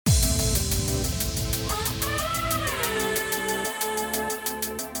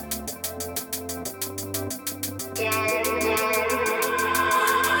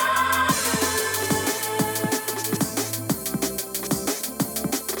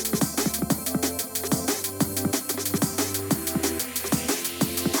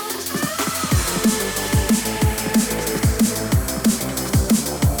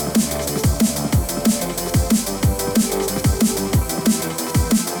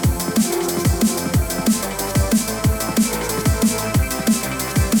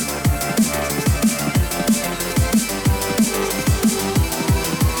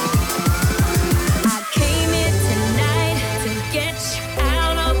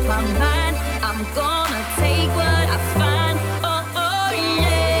my mind. I'm gonna take what I find. Oh, oh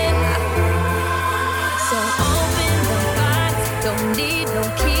yeah. So open the box, don't need no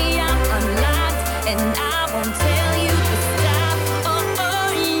key, I'm unlocked, and I won't tell you to stop. Oh, oh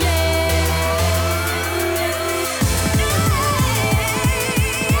yeah.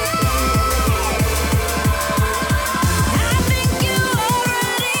 I think you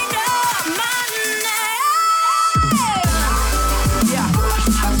already know my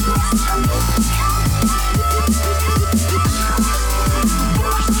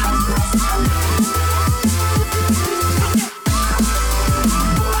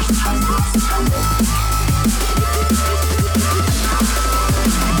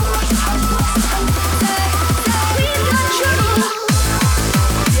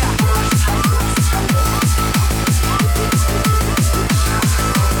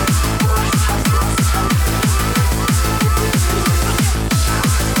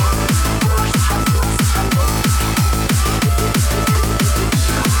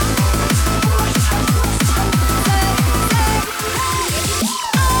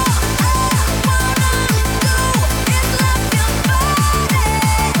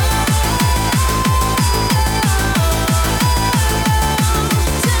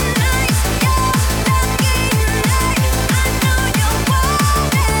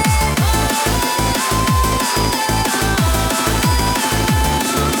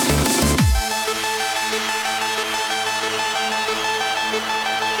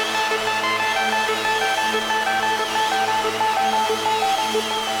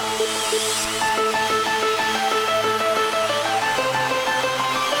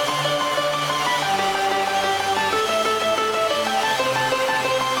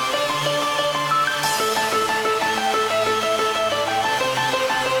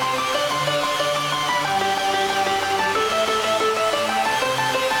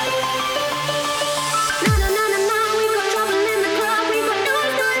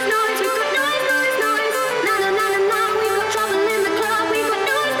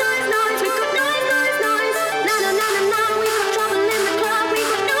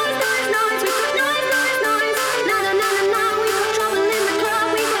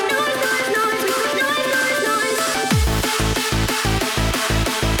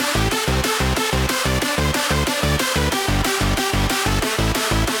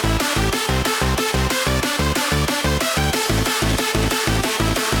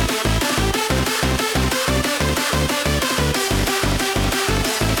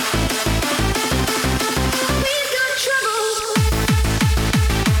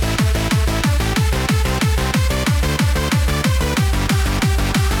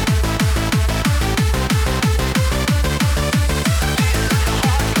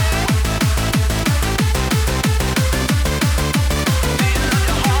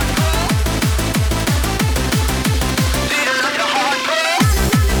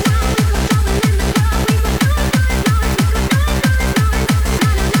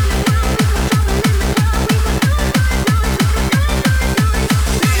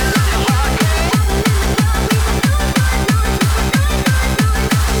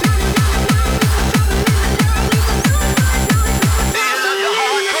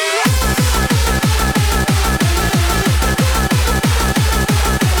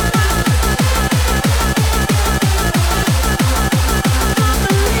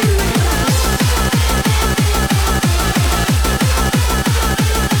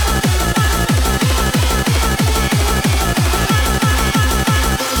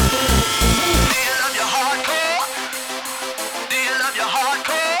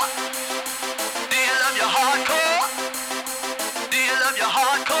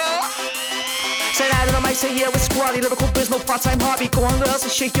Say yeah, with squally, lyrical biz, no part-time hobby. Go on girls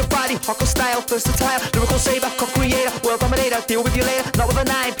and shake your body, hardcore style, versatile, lyrical saver, co-creator, world dominator. Deal with you later, not with a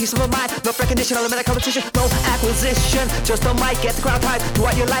 9, peace of a mind. No recognition, eliminate competition, no acquisition. Just a mic, get the crowd hype, do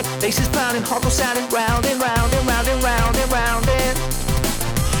what you like. Bass is pounding, hardcore sounding, round and round and round and round and round and.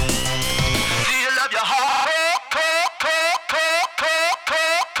 Do you love your heart?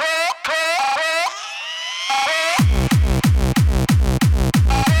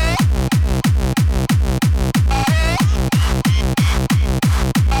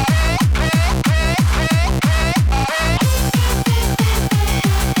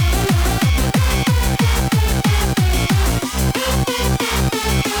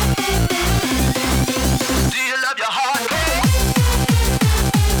 Do you love your hardcore?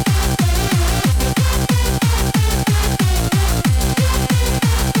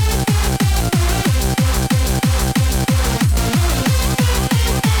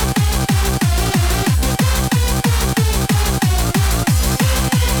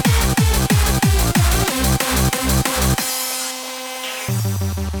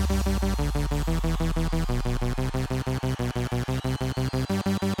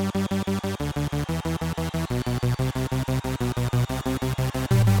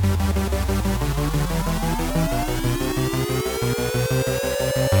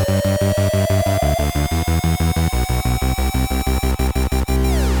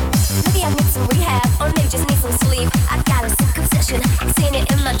 seeing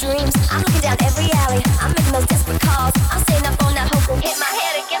it in my dreams. I'm looking down every alley, I'm making those desperate calls. I'm staying up all night hoping hit my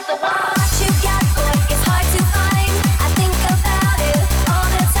head against the wall. What you got, boy, it's hard to find. I think about it all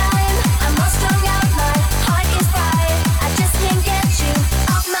the time. I'm all strung out, my heart is fried. I just can't get you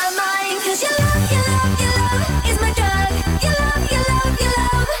off my mind. Cause your love, your love, your love is my drug. Your love, your love, your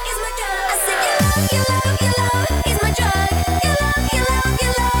love is my drug. I said your love, your love, your love is my drug. Your love, your love,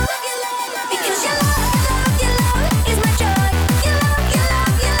 your love, your love. Because your love, your love is my drug. Your love, your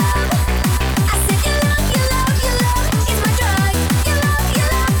love, your love. I said your love, your love, your love is my drug. Your love, your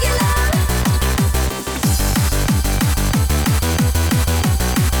love, your love.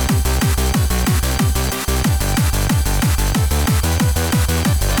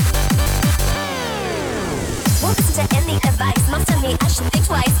 Won't listen to any advice. Mom tell me I should think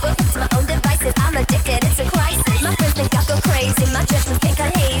twice. But to my own devices, I'm addicted. It's a crisis. My friends think I go crazy. My judgment can't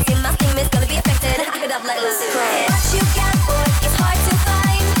cut hazy. My theme is gonna be affected. I get up like Lucy Gray. What you got, boy, it's hard to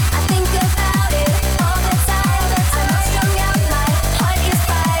find. I think about it all the time. I'm all strung out, my heart is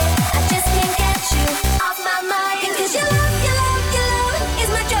fried. I just can't get you off my mind. Because your love, your love, your love is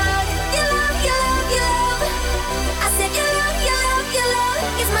my drug. Your love, your love, your love. I said your love, your love, your love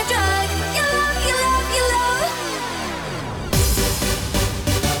is my drug. Your love, your love, your love.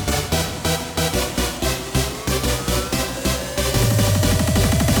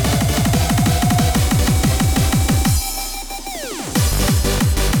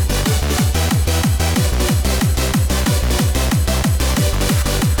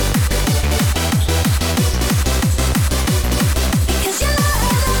 Because your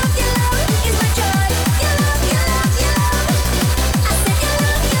love, your love is my drug. Your love, your love, your love. I said your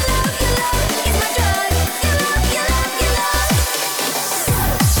love, your love, your love is my drug. Your love, your love, your love.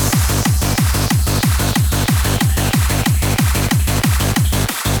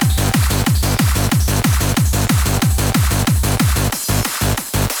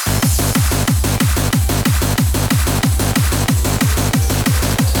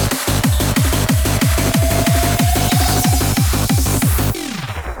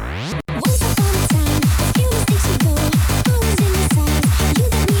 Once upon a time, a few mistakes ago, I was in your size. You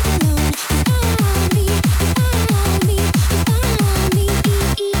got me alone. You found me.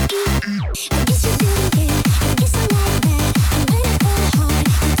 I guess you didn't care. I guess I'm like that. And when I fall hard,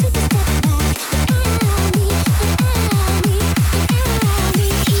 you took a step back. Without me.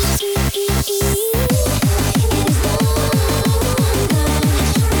 It was long gone. It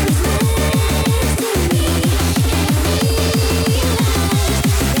was next to me.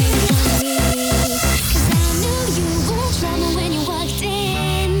 Cause I knew you were trouble when you walked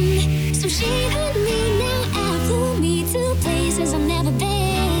in. So shade on me now, I flew me to places I've never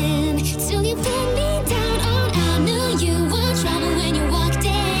been. Till you put me down on, I knew you were trouble when you walked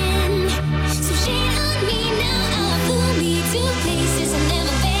in. So shade on me now, I flew me to places I've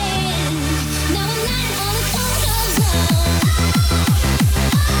never been. Now I'm lying on the cold of love.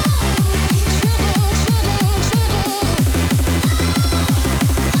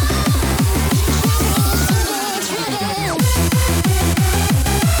 Trouble.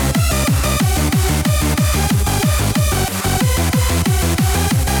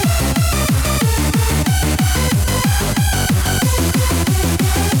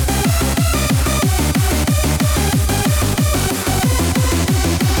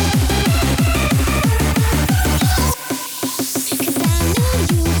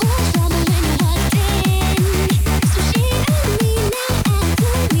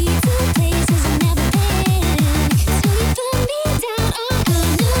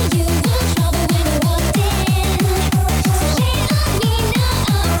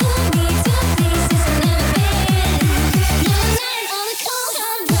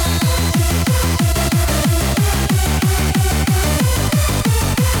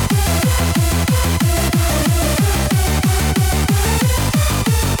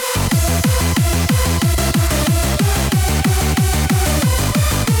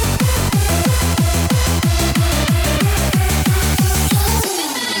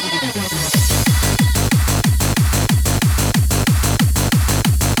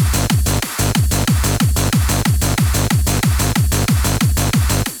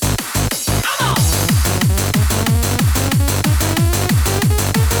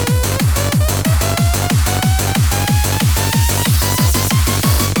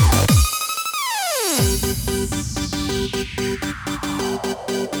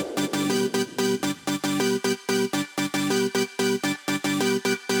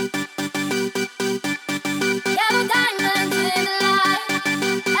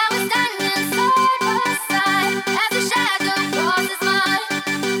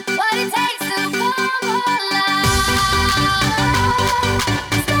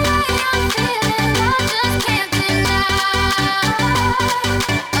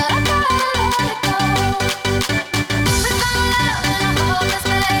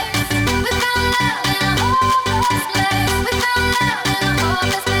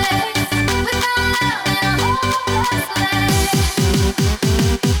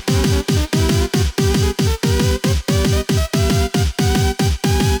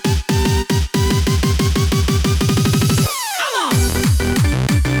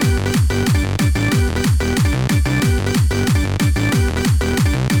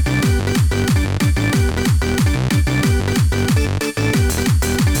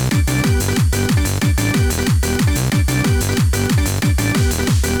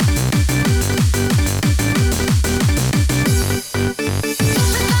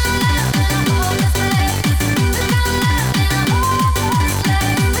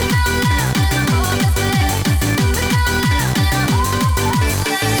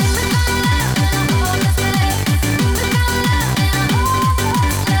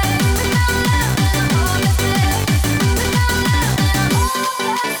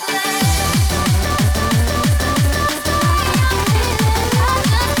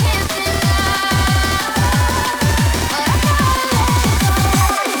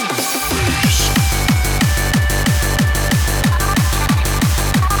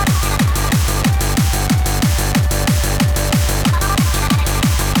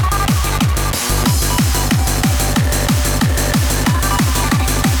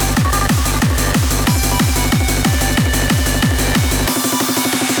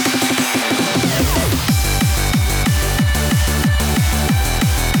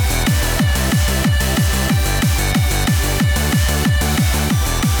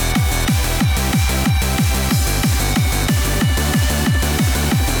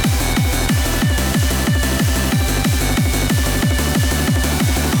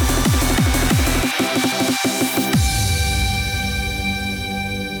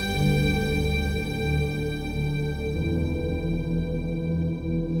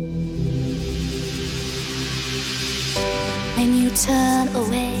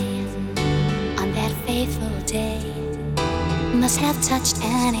 away on that fateful day must have touched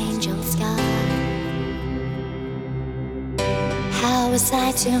an angel's sky. How was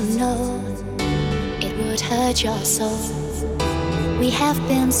I to know it would hurt your soul? We have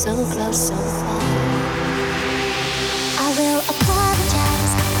been so close so far. I will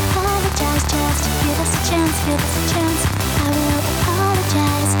apologize, apologize, just give us a chance, give us a chance. I will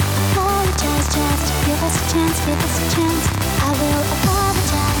apologize, apologize, just give us a chance, give us a chance. I will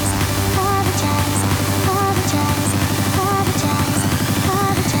apologize, apologize, apologize, apologize,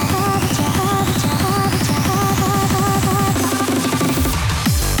 apologize, apologize,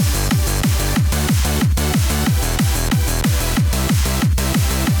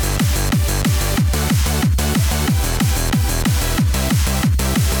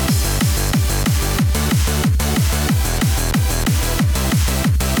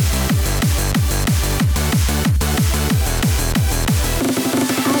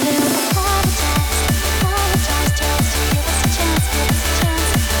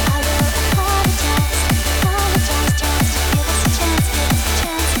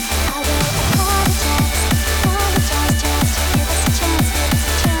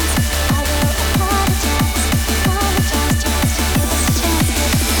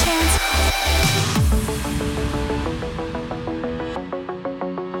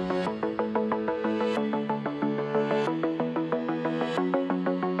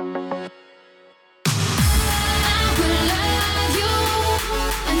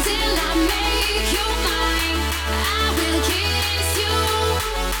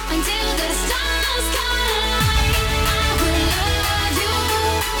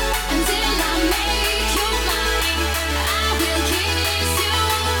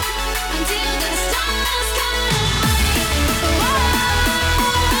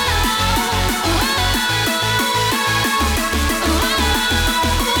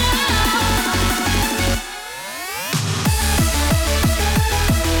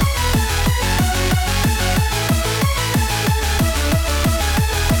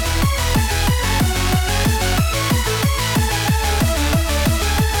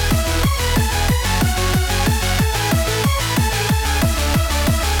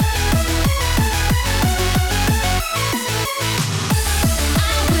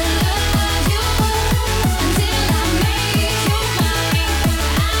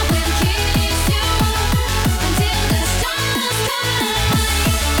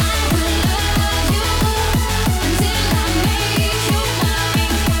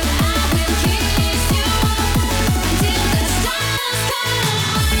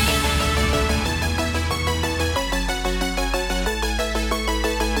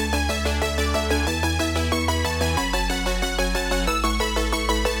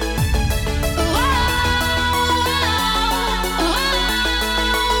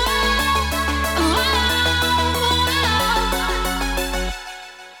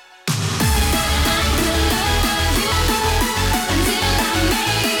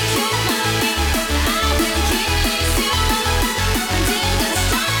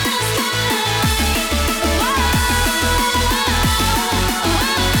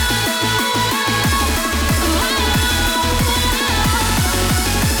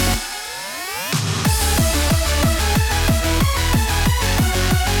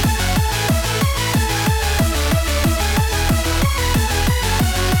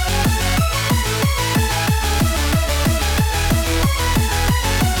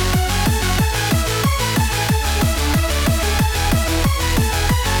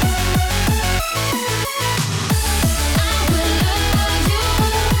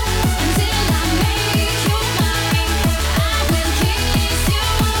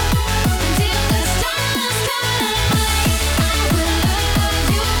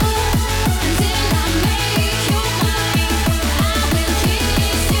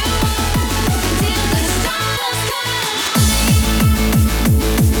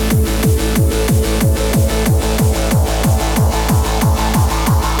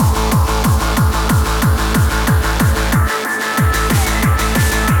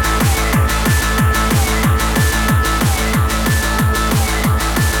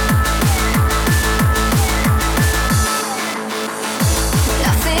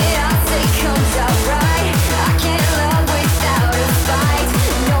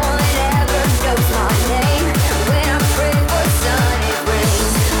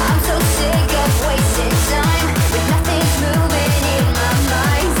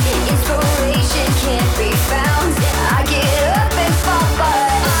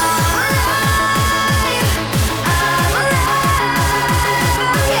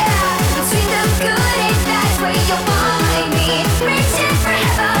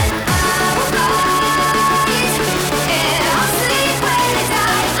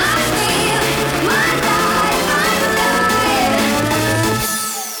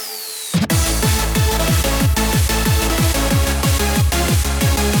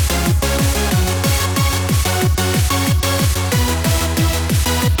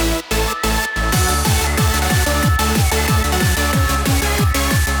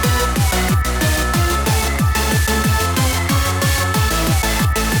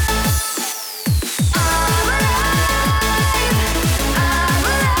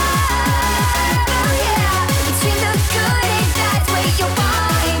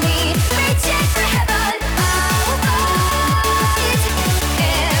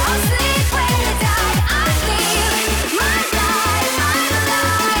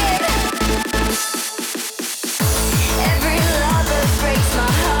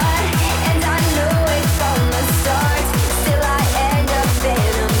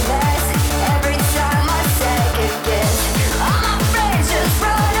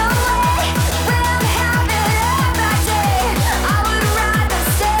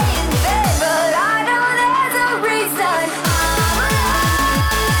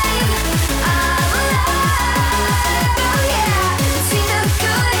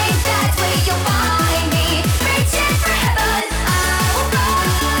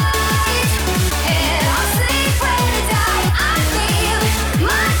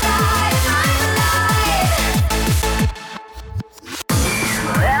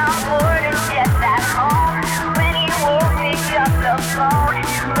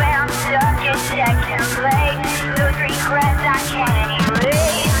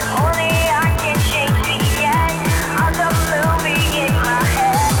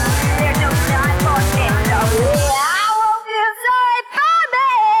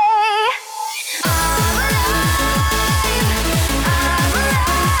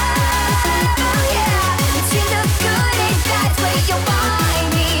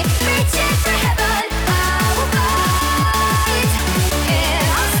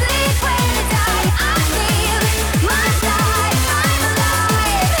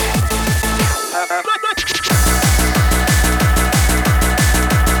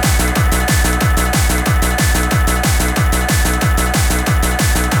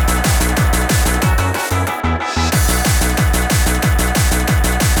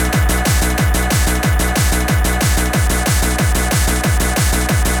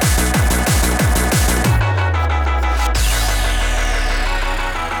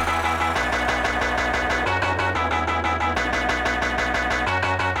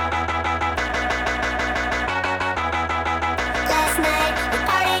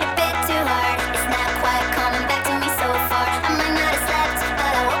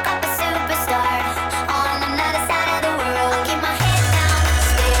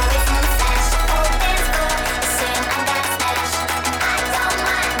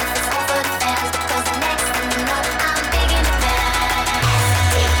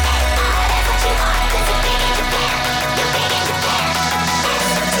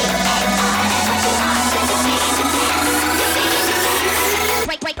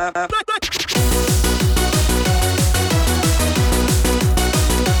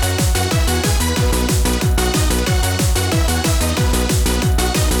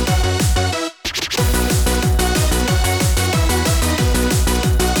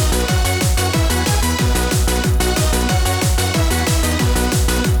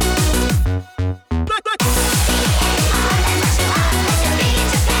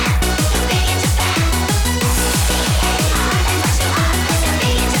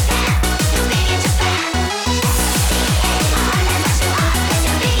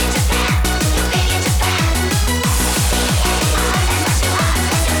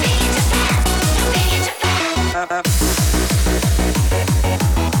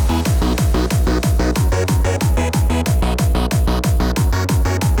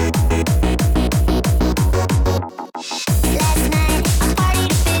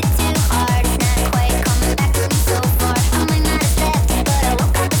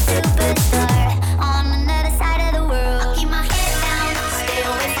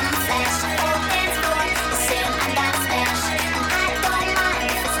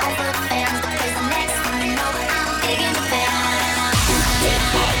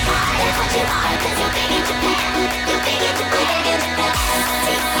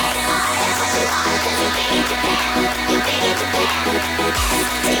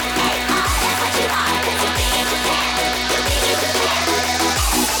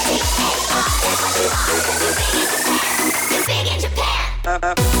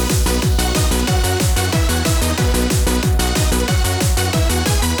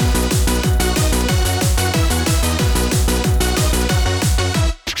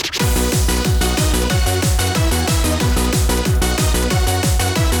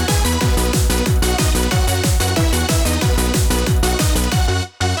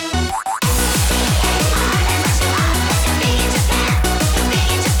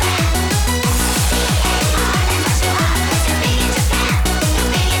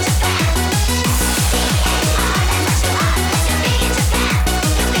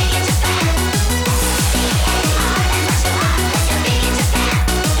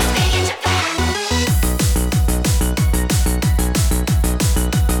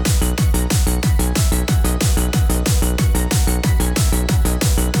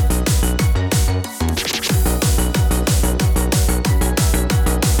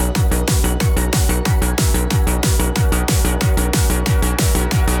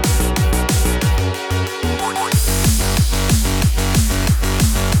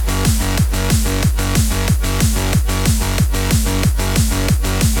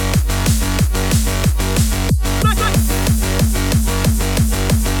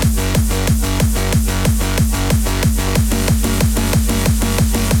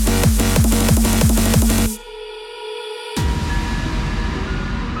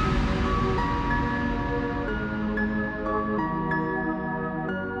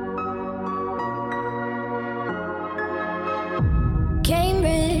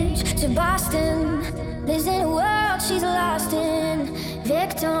 to Boston, lives in a world she's lost in,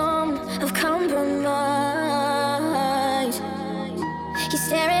 victim of compromise. He's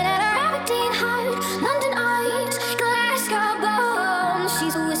staring at her Aberdeen heart, London eyes, Glasgow bones.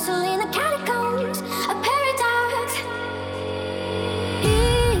 She's whistling the catacombs, a paradox.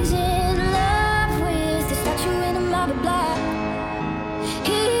 He's in love with the statue in the marble block.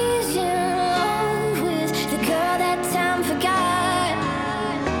 He's in love with the girl that time forgot.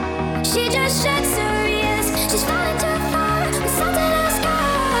 She just shuts her ears, she's falling too far, with salt in her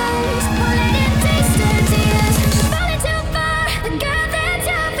skies. Won't let him taste her tears, she's falling too far, the girl that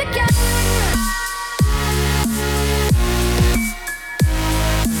time forgot.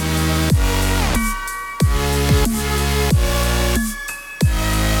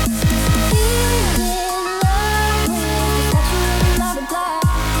 He's in love with the statue in the marble block.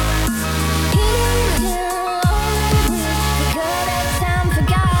 He's in love with the girl that time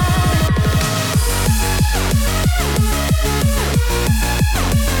forgot.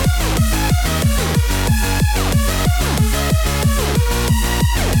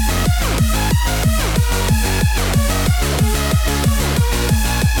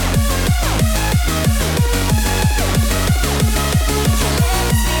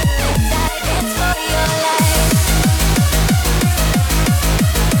 Dance for your life.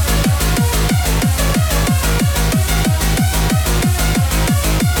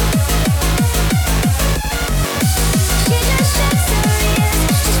 She just shuts her ears,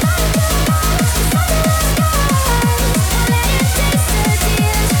 she's falling too far, with salt in her skies. Won't let him taste her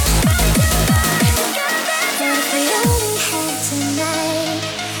tears, she's falling too far, the girl that time. What if we only had tonight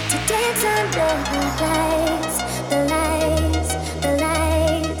to dance under the lights, the lights, the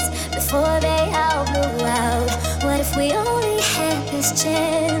lights, before they all blew out? What if we only had this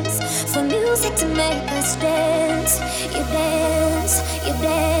chance for music to make us dance? You dance, you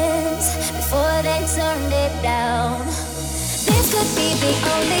dance, before they turned it down. This could be the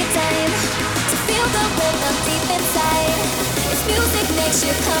only time to feel the rhythm deep inside. If music makes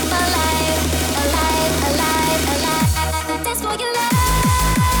you come alive, alive, alive, alive. Dance for your life.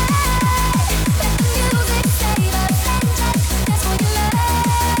 Let the music save us and just dance for your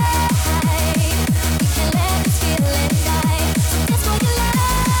life. We can't let this feeling die. So dance for your life.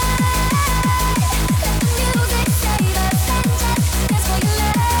 Let the music save us and just dance for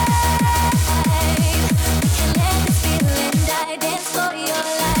your life. We can't let this feeling die. Dance for your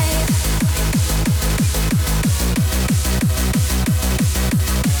life.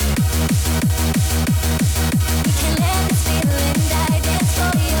 We can't let this feeling die. Dance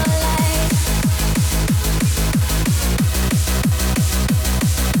for your life.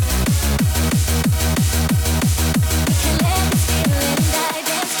 We can't let this feeling die.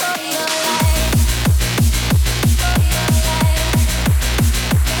 Dance for your life. For your life.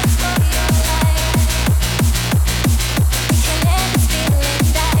 Dance for your life. We can't let this feeling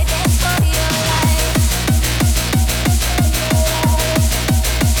die. Dance for your life.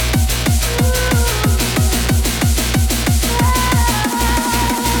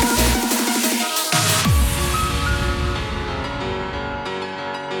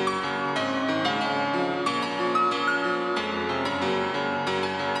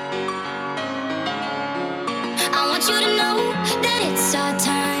 I want you to know that it's our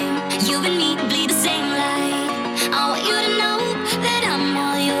time. You and me bleed the same light. I want you to know that I'm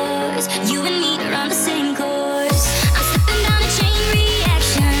all yours. You and me are on the same course. I'm slipping down a chain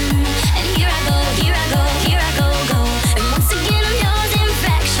reaction, and here I go, here I go, here I go, go. And once again I'm yours in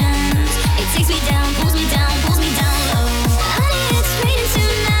fractions. It takes me down, pulls me down low. Honey, it's raining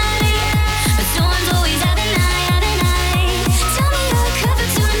tonight, but storms always have a night, have a night. Tell me you're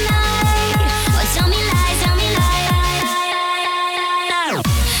covered tonight, or tell me lies, tell me lies.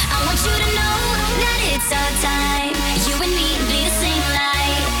 I want you to know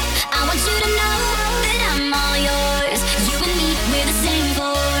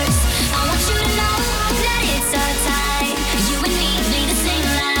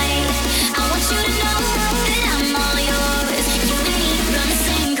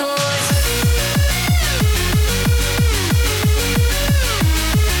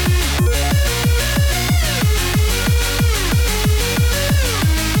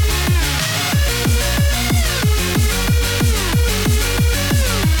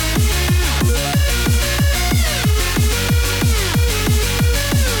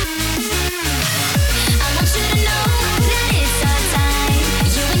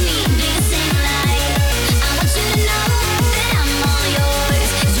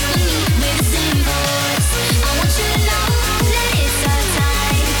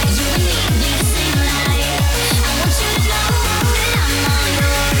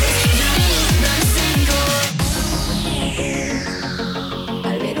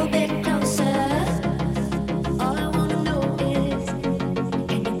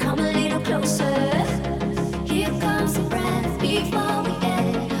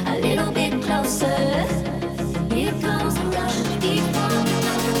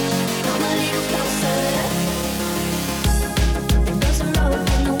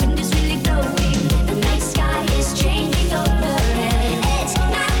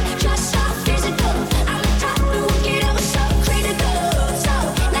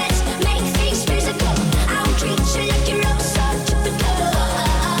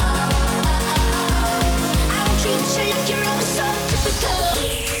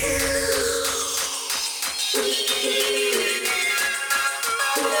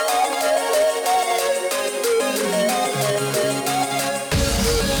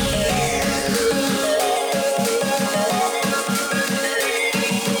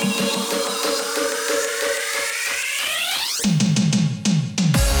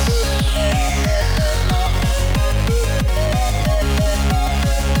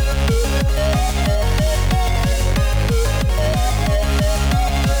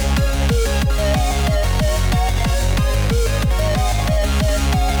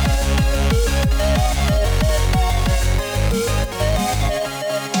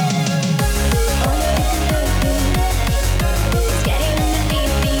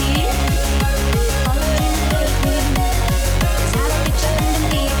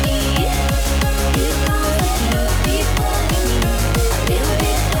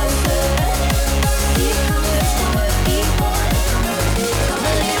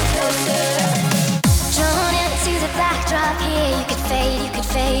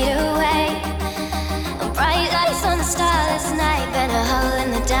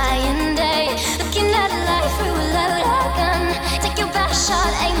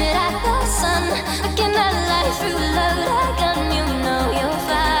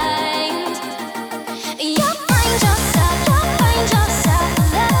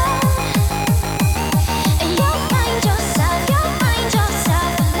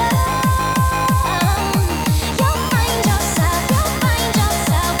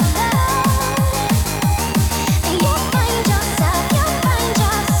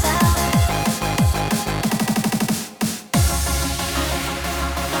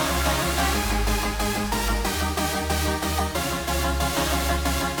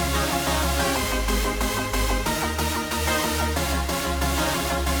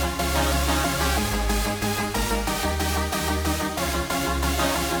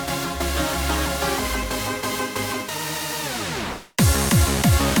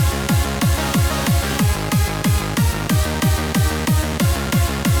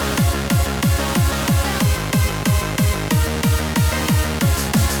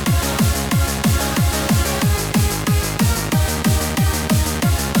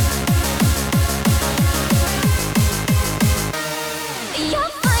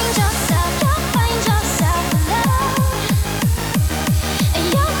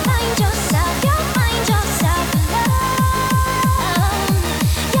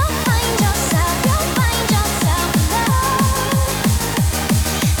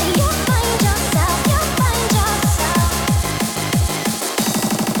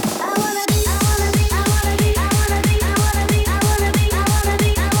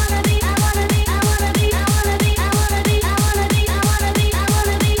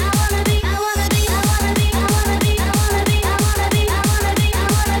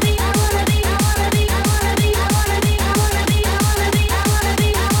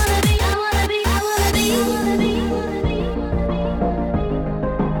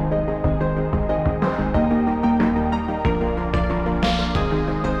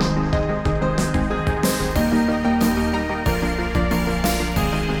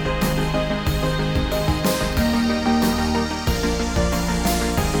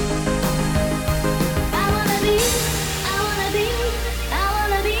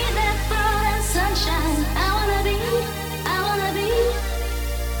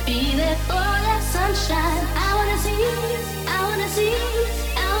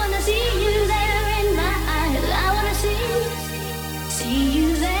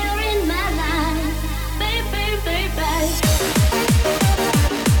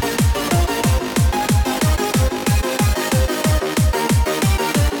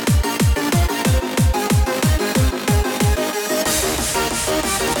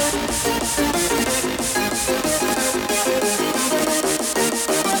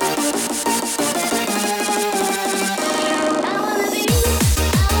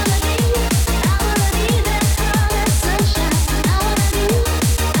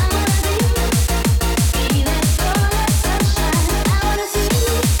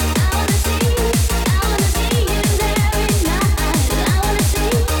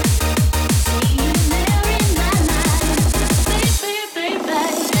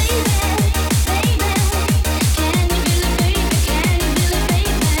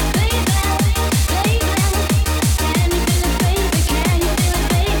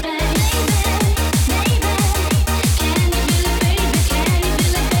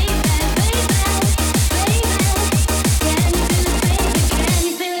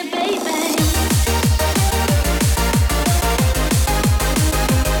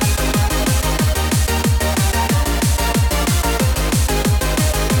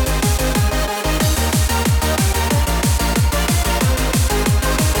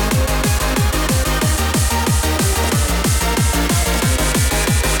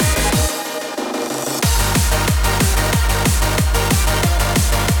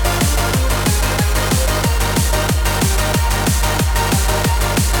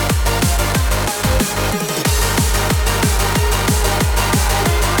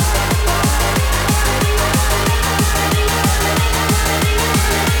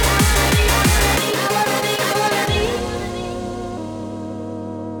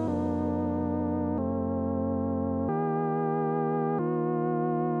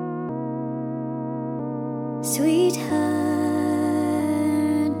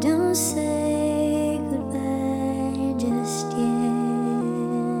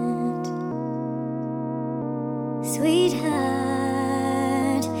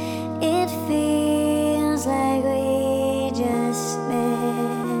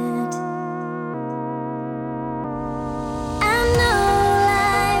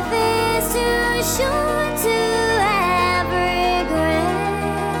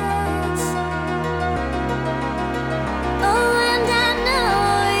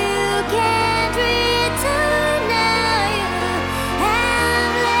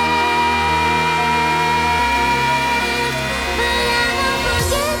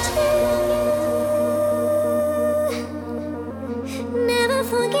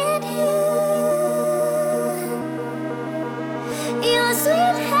forget you. Your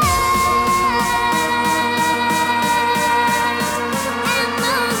sweet hair and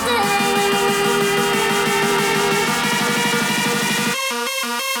those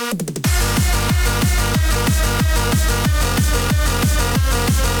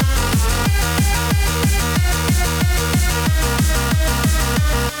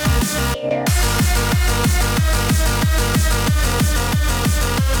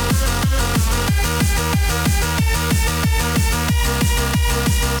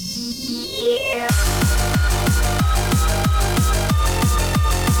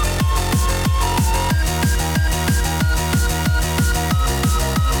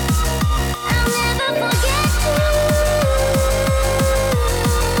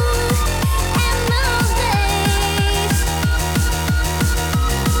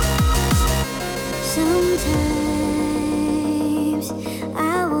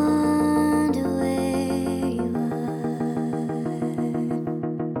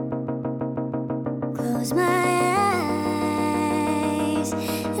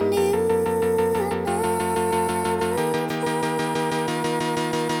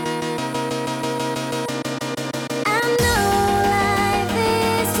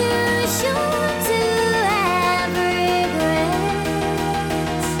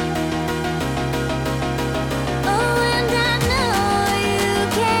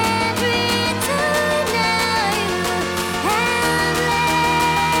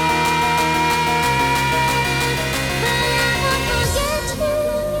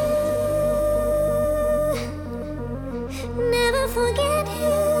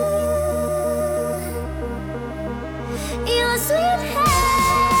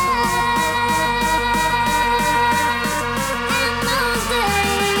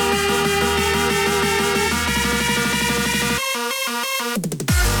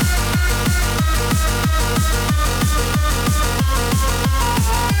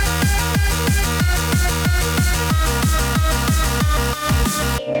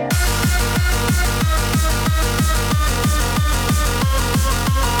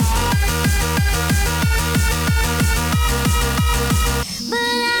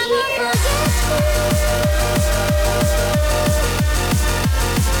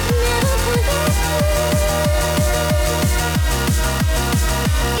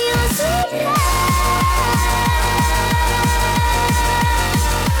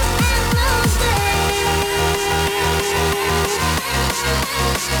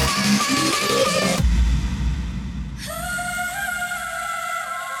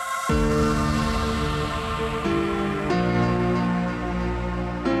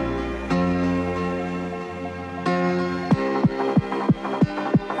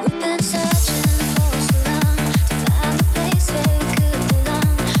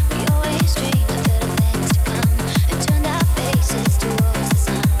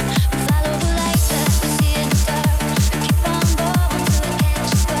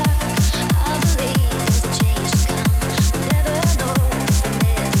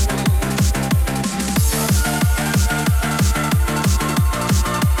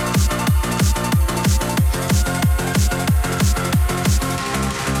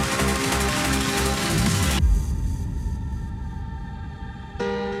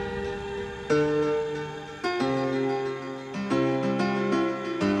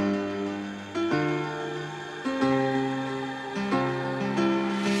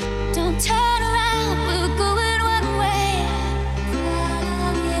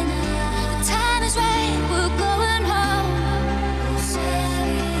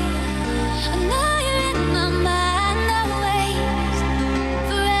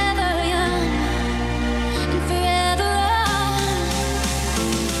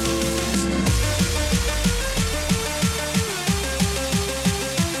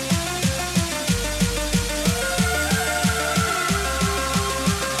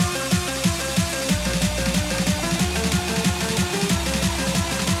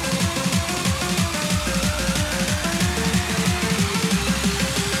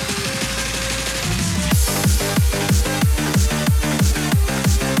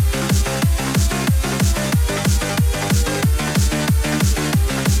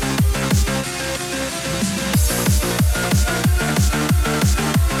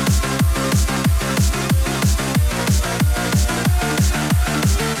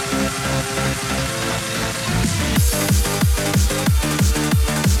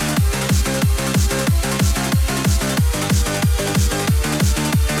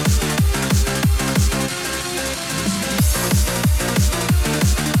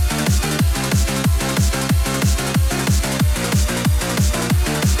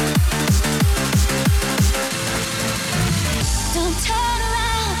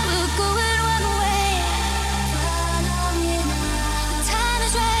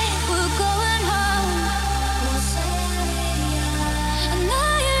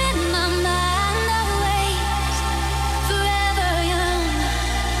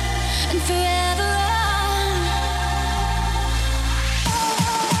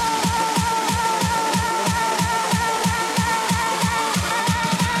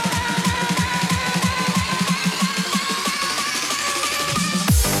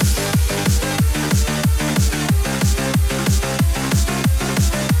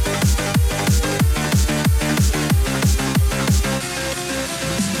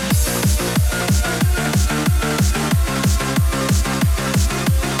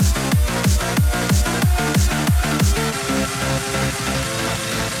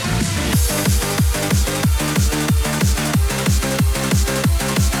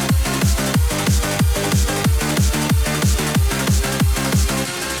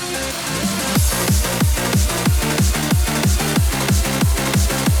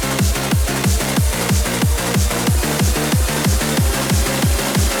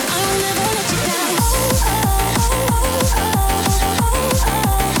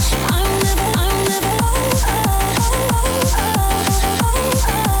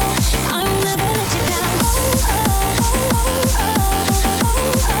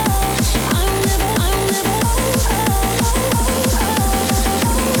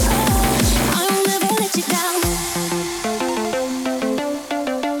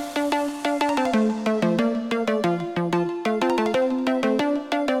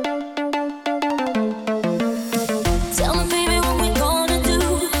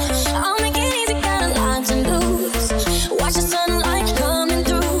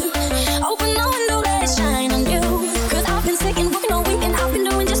weekend, I've been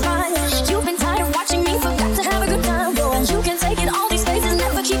doing just fine. You've been tired of watching me, forgot to have a good time. Boy, you can take it all these phases,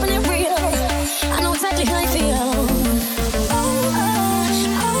 never keeping it real. I know exactly how you feel.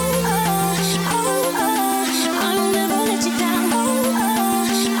 I'll never let you down.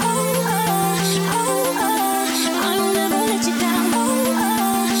 I'll never let you down.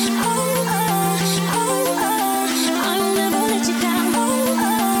 I'll never let you down.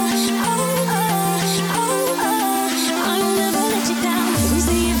 I'll never let you down. We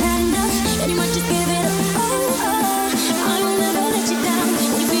say you've had enough, and you might just give it up. I'll never let you down.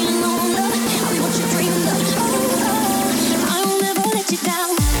 When you're feeling low on love, I'll be what you're dreaming of. I'll never let you down.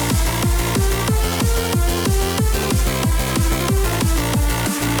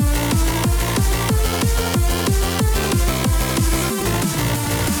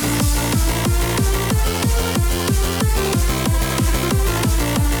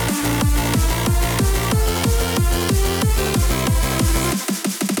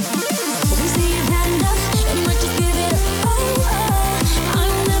 We say you've had enough, and you might just give it up.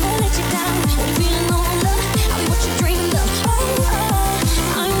 I'll never let you down. When you're feeling low on love, I'll be what you're dreaming of.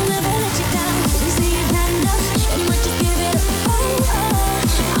 I'll never let you down. We say you've had enough, and you might just give it up.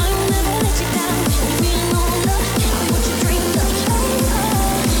 I'll never let you down. When you're feeling low on love, I'll be what you're dreaming of.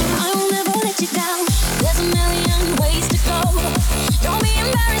 I'll never let you down. There's a million ways to go. Don't be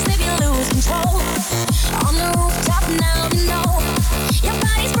embarrassed if you lose control. On the rooftop now, you know your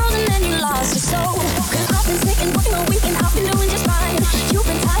body's frozen and you lost your soul. 'Cause I've been sick and working all weekend, I've been doing just fine. You've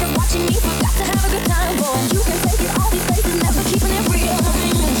been tired of watching me, forgot to have a good time. Boy, you can take it all these places, never keeping it real.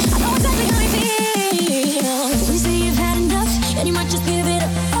 I know exactly how you feel. We say you've had enough, and you might just give it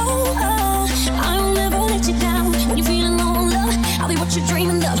up. I'll never let you down. When you're feeling low on love, I'll be what you're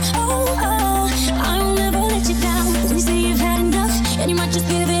dreaming of. I'll never let you down. We say you've had enough, and you might just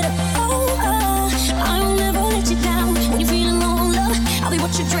give it up. I'll never let you down. When you're feeling low on love, I'll be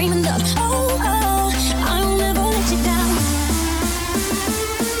what you're dreaming of. I'll never let you down.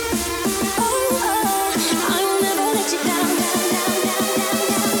 I'll never let you down.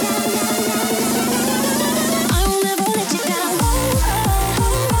 I'll never let you down.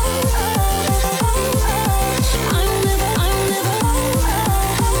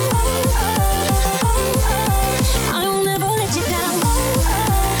 I'll never let you down.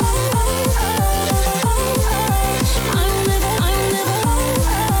 I'll never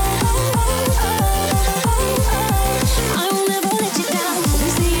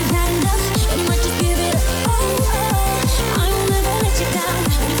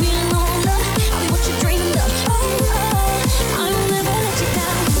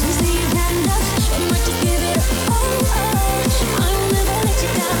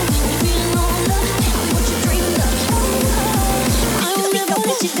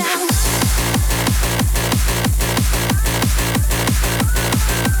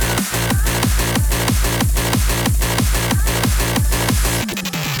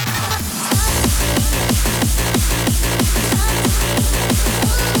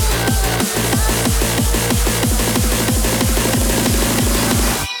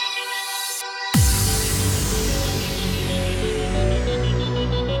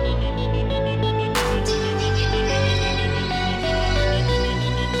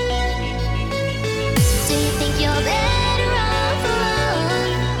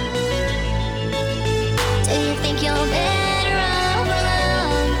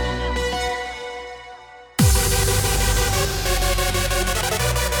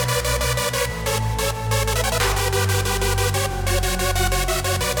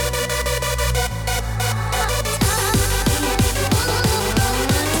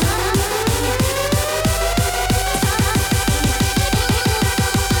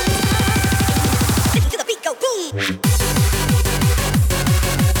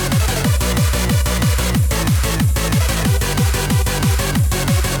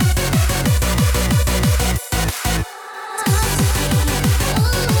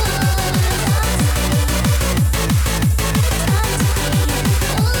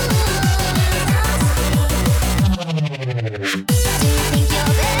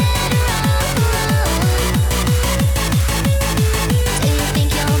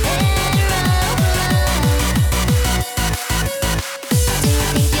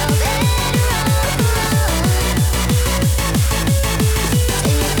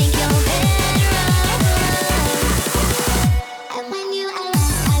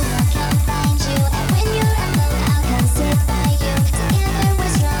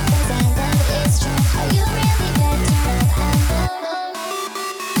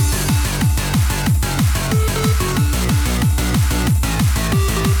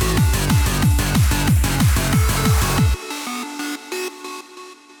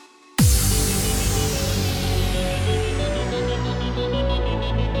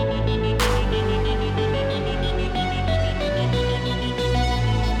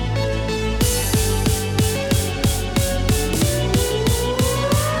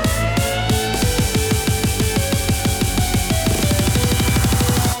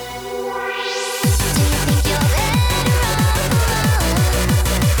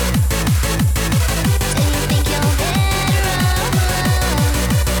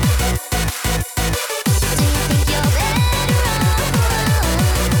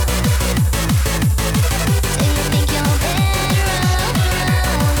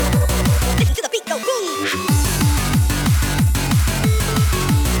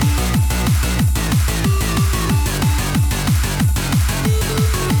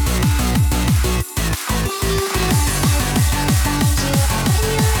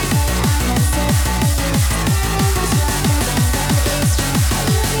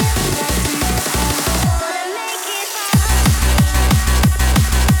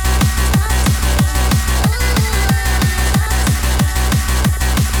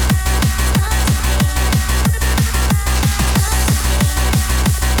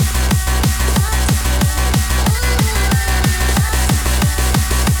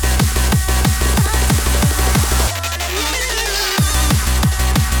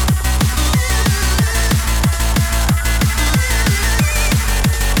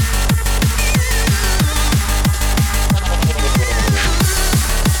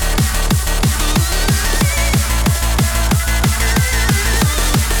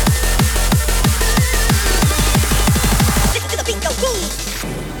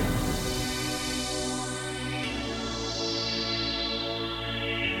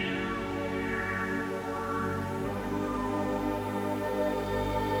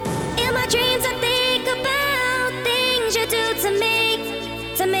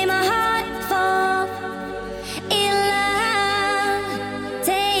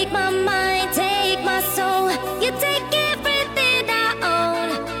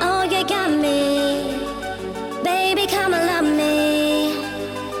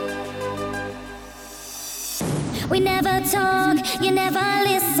We never talk, you never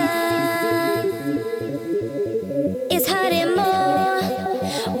listen. It's hurting more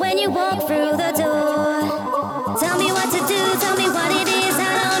when you walk through the door. Tell me what to do, tell me what it is.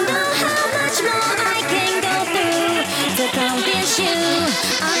 I don't know how much more I can go through to convince you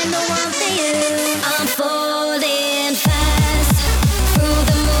I'm the one for you. I'm falling fast through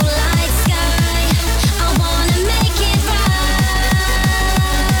the moonlight sky. I wanna make it right.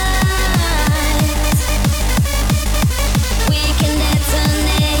 We can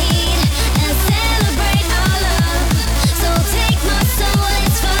detonate and celebrate our love. So take my soul,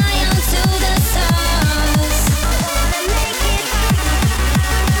 let's fly onto the stars. I wanna make it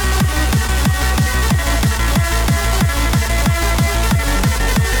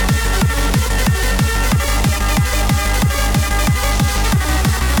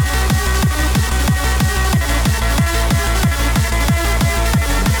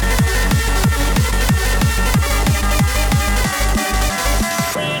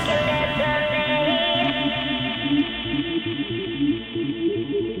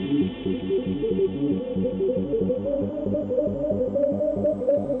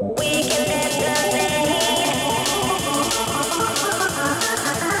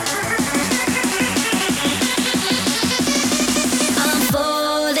I'm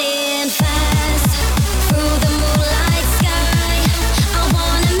falling fast through the moonlight sky. I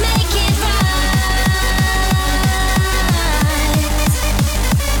wanna make it right.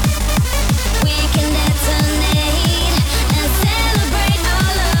 We can detonate and celebrate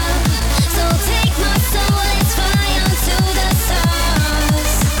our love. So take my soul, let's fly onto the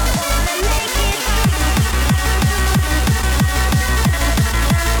stars. I wanna make it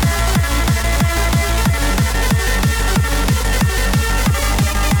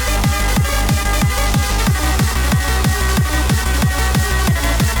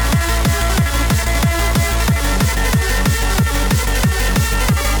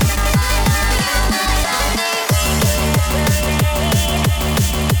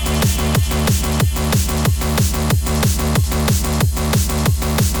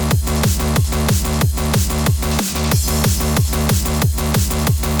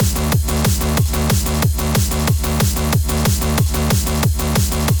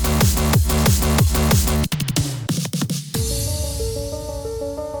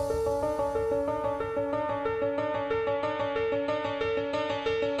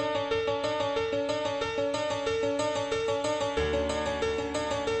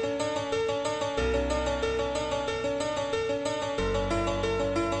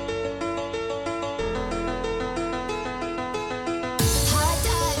hot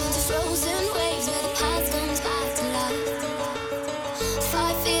dive into frozen waves where the past comes back to life.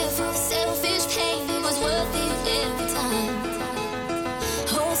 Fight fear for selfish pain, it was worth it every time.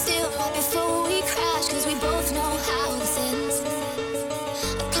 Hold still right before we crash, cause we both know how this ends.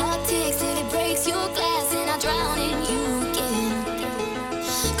 A clock ticks till it breaks your glass and I drown in you again.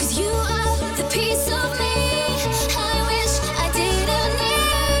 Cause you are the piece of me I wish I didn't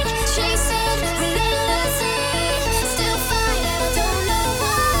need. Chasing relentlessly, still fight and I don't know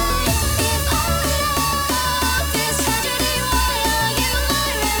why. If all love is tragedy, why are you my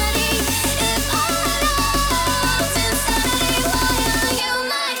remedy? If all love's insanity, why are you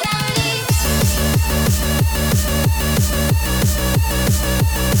my clarity?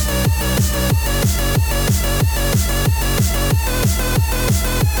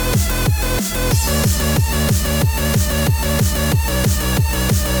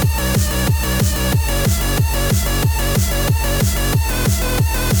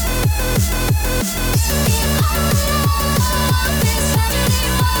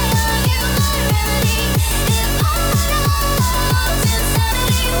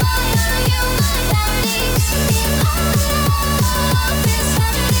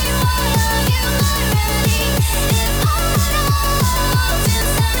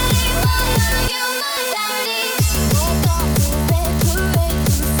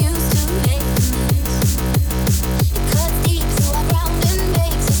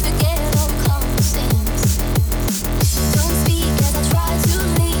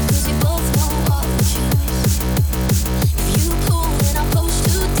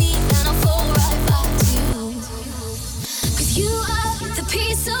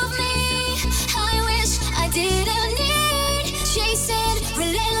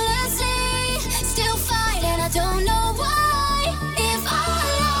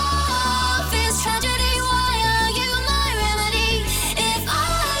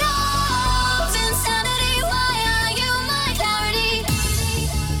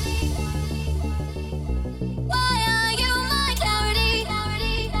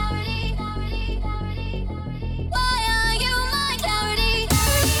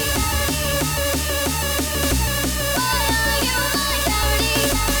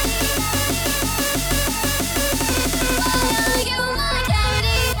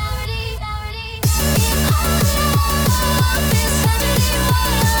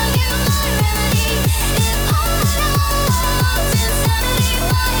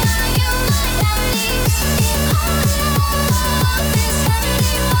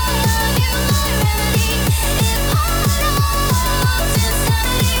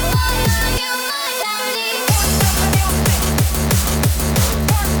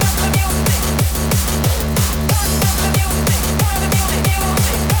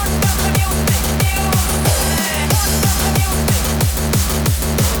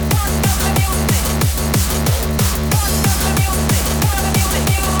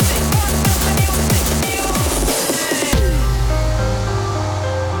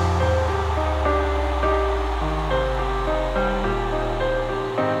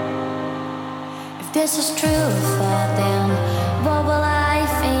 this is true for them, what will